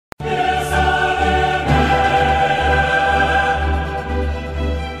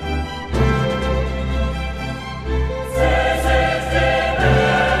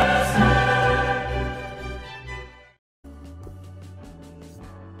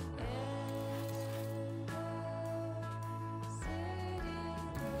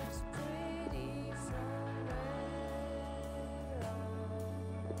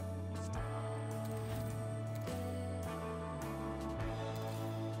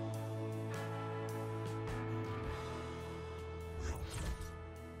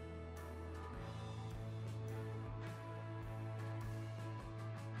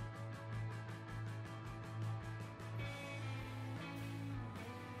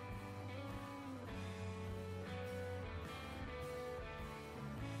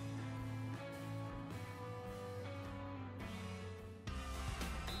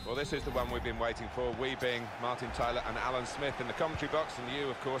Well, this is the one we've been waiting for, we being Martin Tyler and Alan Smith in the commentary box, and you,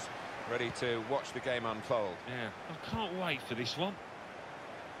 of course, ready to watch the game unfold. Yeah, I can't wait for this one.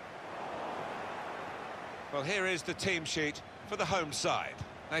 Well, here is the team sheet for the home side.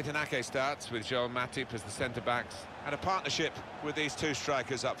 Nathan Ake starts with Joel Matip as the centre-backs. And a partnership with these two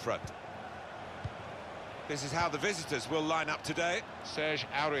strikers up front. This is how the visitors will line up today. Serge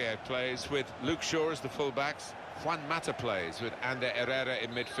Aurier plays with Luke Shaw as the full-backs. Juan Mata plays with Ander Herrera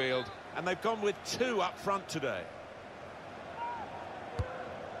in midfield. And they've gone with two up front today.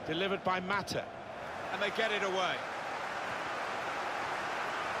 Delivered by Mata. And they get it away.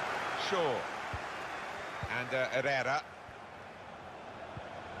 Shaw. Ander Herrera.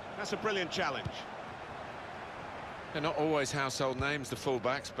 That's a brilliant challenge. They're not always household names, the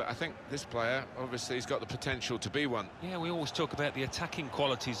full-backs, but I think this player, obviously, has got the potential to be one. Yeah, we always talk about the attacking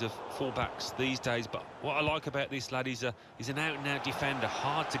qualities of full-backs these days, but what I like about this lad is he's an out-and-out defender,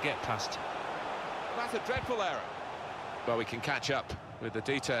 hard to get past. That's a dreadful error. Well, we can catch up with the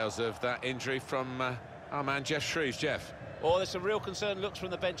details of that injury from our man Jeff Shreves. Jeff. Oh, there's some real concern looks from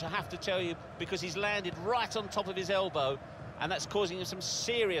the bench, I have to tell you, because he's landed right on top of his elbow, and that's causing him some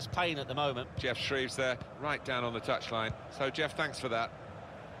serious pain at the moment. Jeff Shreves there, right down on the touchline. So, Jeff, thanks for that.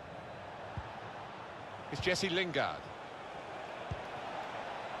 It's Jesse Lingard.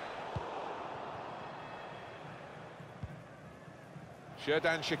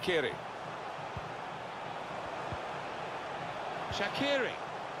 Xherdan Shaqiri. Shaqiri.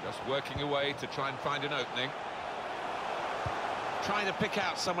 Just working away to try and find an opening. Trying to pick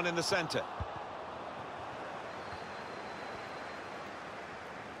out someone in the centre.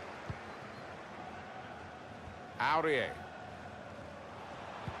 Aurier.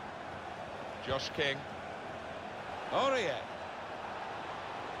 Josh King. Aurier.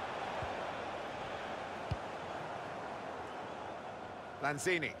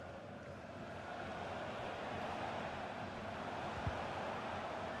 Lanzini.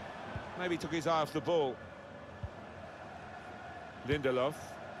 Maybe took his eye off the ball. Lindelof.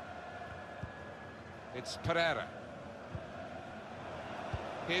 It's Pereira.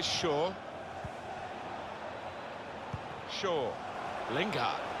 Here's Shaw. Shaw.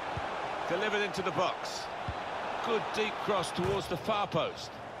 Lingard. Delivered into the box. Good deep cross towards the far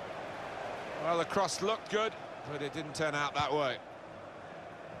post. Well, the cross looked good, but it didn't turn out that way.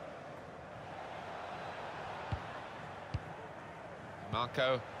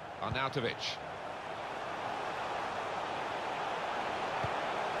 Marko Arnautovic.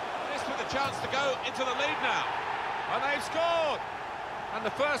 This with a chance to go into the lead now. And they've scored! And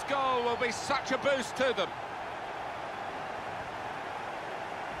the first goal will be such a boost to them.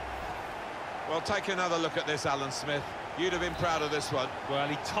 Well, take another look at this, Alan Smith. You'd have been proud of this one. Well,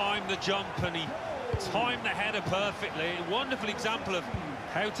 he timed the jump and he timed the header perfectly. A wonderful example of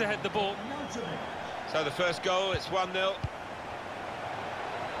how to head the ball. So the first goal, it's 1-0.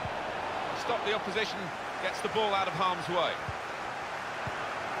 Stop the opposition, gets the ball out of harm's way.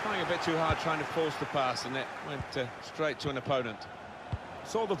 Trying a bit too hard, trying to force the pass, and it went straight to an opponent.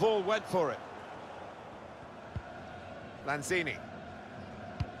 Saw the ball, went for it. Lanzini.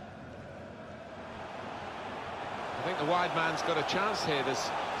 I think the wide man's got a chance here.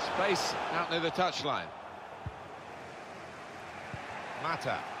 There's space out near the touchline.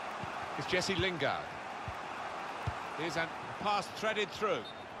 Mata. It's Jesse Lingard. Here's a pass threaded through.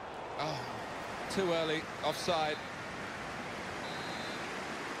 Oh, too early, offside.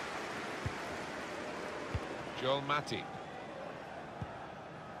 Joel Matip.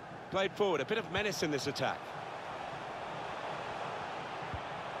 Played forward, a bit of menace in this attack.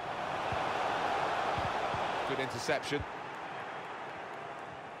 Good interception.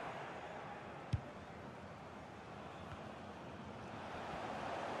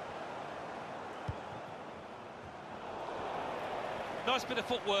 Nice bit of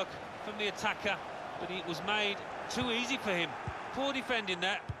footwork from the attacker, but it was made too easy for him. Poor defending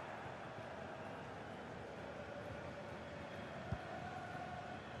that.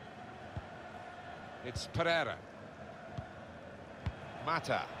 It's Pereira.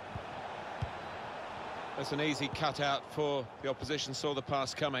 Mata. That's an easy cutout for the opposition, saw the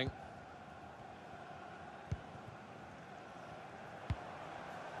pass coming.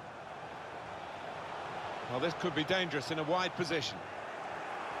 Well, this could be dangerous in a wide position.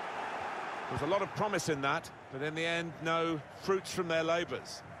 There's a lot of promise in that, but in the end, no fruits from their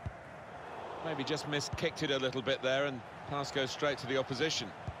labours. Maybe just kicked it a little bit there, and pass goes straight to the opposition.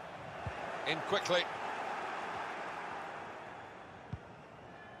 In quickly.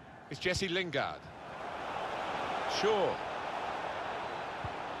 It's Jesse Lingard. Shaw.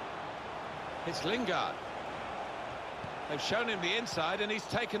 It's Lingard. They've shown him the inside and he's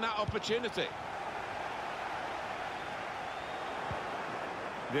taken that opportunity.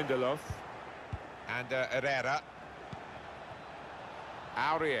 Lindelof. And Herrera.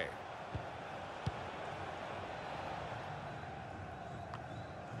 Aurier.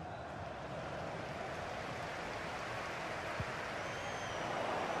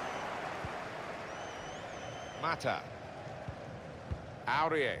 Mata.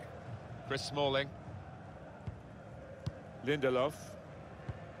 Aurier. Chris Smalling. Lindelof.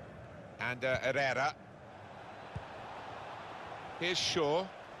 And Herrera. Here's Shaw.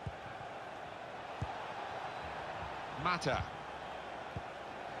 Mata.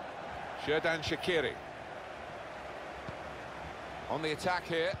 Xherdan Shaqiri. On the attack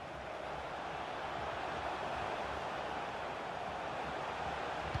here.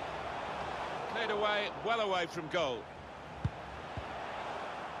 Cleared away, well away from goal.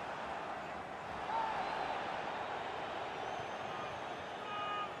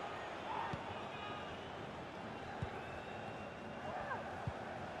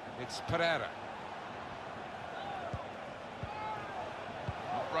 It's Pereira.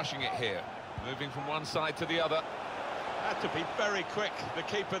 Not rushing it here. Moving from one side to the other. Had to be very quick, the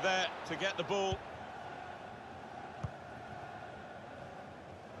keeper there, to get the ball.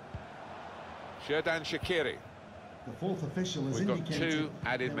 Xherdan Shaqiri. The fourth official has We've got indicated 2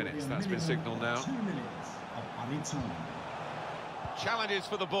 added there will minutes. be a That's been minimum signalled now. of 2 minutes of added time. Challenges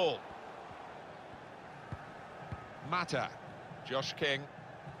for the ball. Mata. Josh King.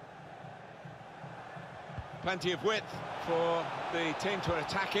 Plenty of width for the team to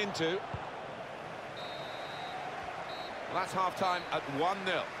attack into. Well, that's half-time at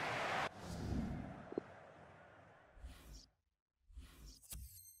 1-0.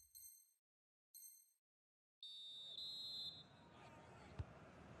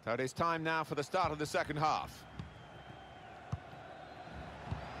 So it is time now for the start of the second half.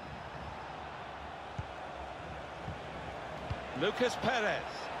 Lucas Perez.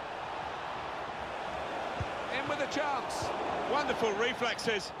 In with a chance. Wonderful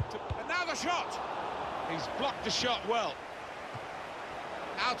reflexes. And now the shot. He's blocked the shot well.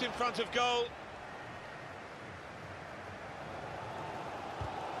 Out in front of goal.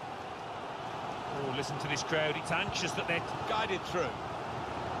 Oh, listen to this crowd. It's anxious that they're Guided through.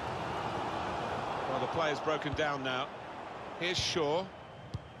 Well, the player's broken down now. Here's Shaw.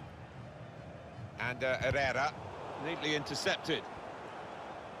 And Herrera. Neatly intercepted.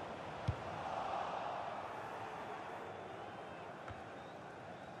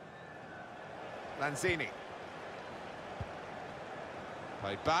 Lanzini.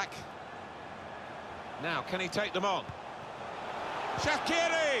 Played back. Now, can he take them on?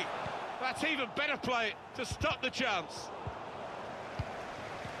 Shaqiri! That's even better play to stop the chance.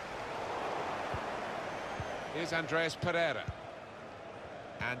 Here's Andreas Pereira.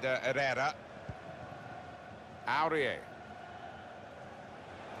 And Herrera. Aurier.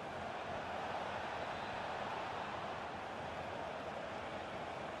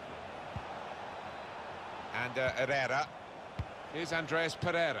 And Herrera. Here's Andreas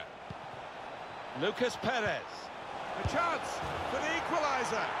Pereira. Lucas Perez. A chance for the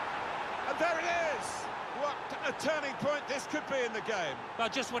equaliser. And there it is. What a turning point this could be in the game. Well,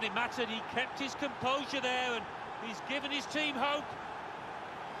 just when it mattered, he kept his composure there, and he's given his team hope.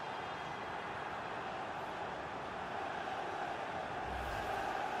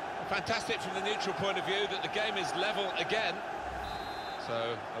 Fantastic from the neutral point of view that the game is level again.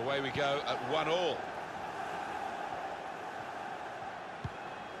 So away we go at 1-1.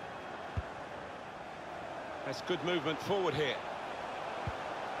 That's good movement forward here.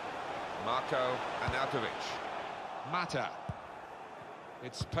 Marco Arnautovic. Mata.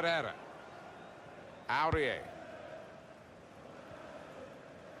 It's Pereira. Aurier.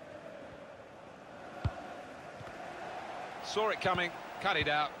 Saw it coming, cut it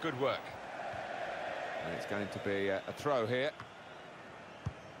out, good work. And it's going to be a throw here.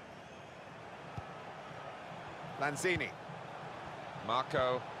 Lanzini.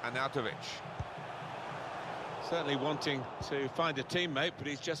 Marco Arnautovic. Certainly wanting to find a teammate, but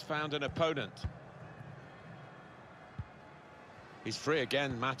he's just found an opponent. He's free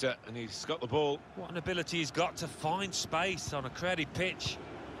again, Mata, and he's got the ball. What an ability he's got to find space on a crowded pitch.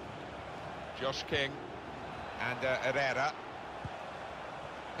 Josh King and Herrera.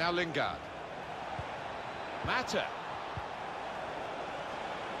 Now Lingard. Mata.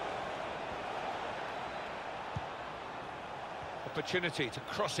 Opportunity to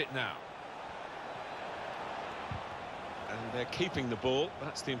cross it now. And they're keeping the ball,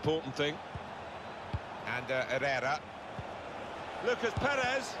 that's the important thing. And Herrera. Lucas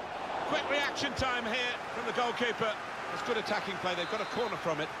Perez. Quick reaction time here from the goalkeeper. It's good attacking play. They've got a corner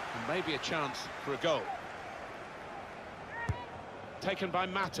from it, and maybe a chance for a goal. Taken by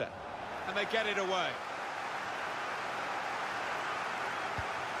Mata, and they get it away.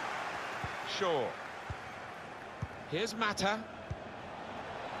 Shaw. Here's Mata.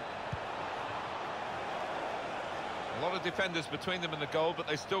 A lot of defenders between them and the goal, but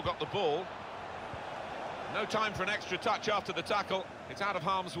they still got the ball. No time for an extra touch after the tackle. It's out of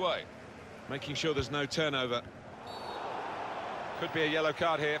harm's way. Making sure there's no turnover. Could be a yellow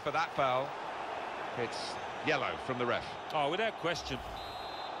card here for that foul. It's yellow from the ref. Oh, without question.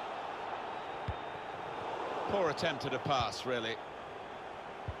 Poor attempt at a pass, really.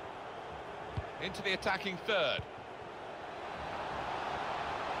 Into the attacking third.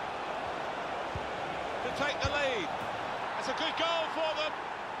 To take the lead. It's a good goal for them,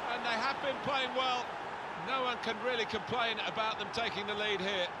 and they have been playing well. No one can really complain about them taking the lead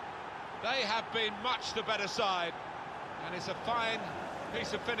here. They have been much the better side, and it's a fine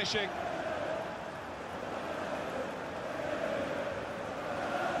piece of finishing.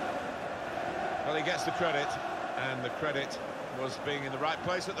 Well, he gets the credit, and the credit was being in the right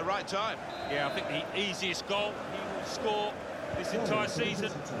place at the right time. Yeah, I think the easiest goal he will score this entire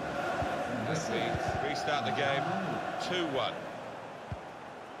season. As we restart the game, 2-1.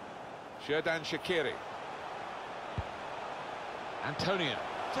 Xherdan Shaqiri. Antonio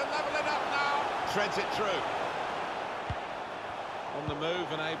to level it up now. Threads it through. On the move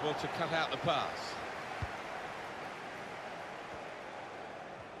and able to cut out the pass.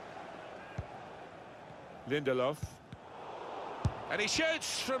 Lindelof. And he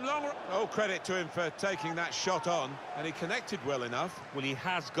shoots from long... Oh, credit to him for taking that shot on, and he connected well enough. Well, he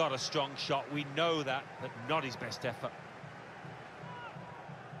has got a strong shot, we know that, but not his best effort.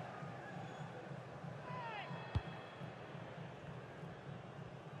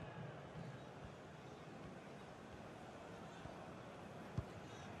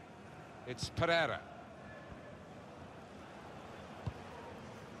 It's Pereira.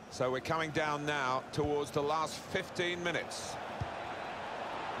 So we're coming down now towards the last 15 minutes.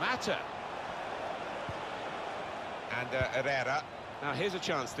 Mata. And Herrera. Now here's a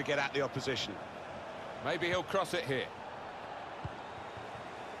chance to get at the opposition. Maybe he'll cross it here.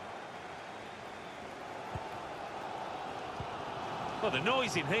 Well, the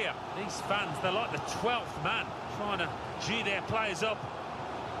noise in here, these fans, they're like the 12th man, trying to gee their players up.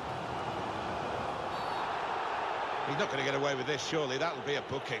 He's not going to get away with this, surely. That will be a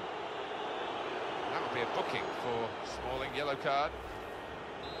booking. That would be a booking for Smalling, yellow card.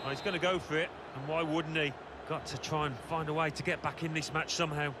 Well, he's going to go for it, and why wouldn't he? Got to try and find a way to get back in this match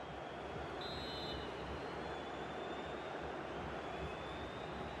somehow.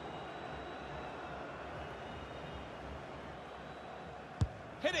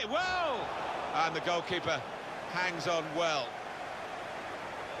 Hit it well! And the goalkeeper hangs on well.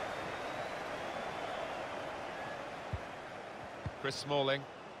 Chris Smalling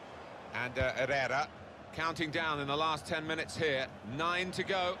and Herrera counting down in the last 10 minutes here. 9 to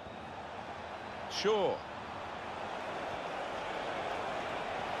go. Shaw.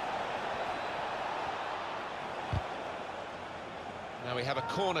 Now we have a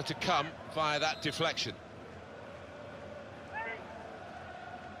corner to come via that deflection.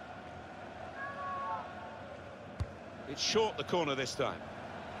 It's short, the corner this time.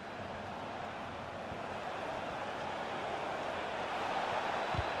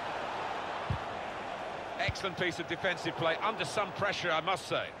 Excellent piece of defensive play, under some pressure, I must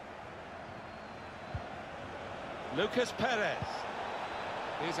say. Lucas Perez.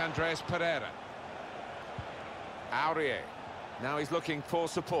 Here's Andreas Pereira. Aurier. Now he's looking for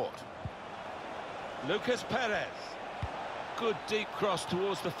support. Lucas Perez. Good deep cross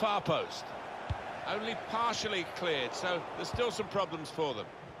towards the far post. Only partially cleared, so there's still some problems for them.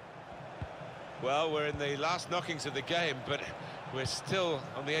 Well, we're in the last knockings of the game, but we're still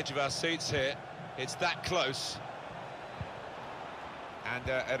on the edge of our seats here. It's that close. And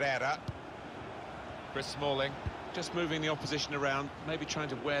Herrera. Chris Smalling. Just moving the opposition around, maybe trying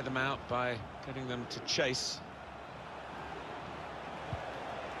to wear them out by getting them to chase.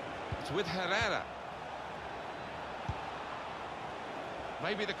 It's with Herrera.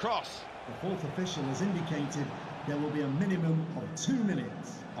 Maybe the cross. The fourth official has indicated there will be a minimum of 2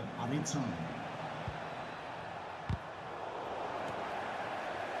 minutes of added time.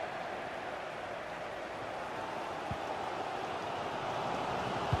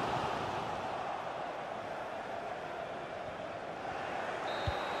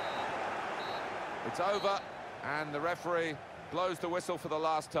 It's over, and the referee blows the whistle for the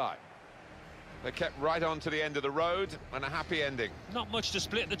last time. They kept right on to the end of the road, and a happy ending. Not much to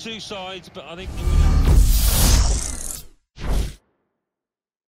split the two sides, but I think it was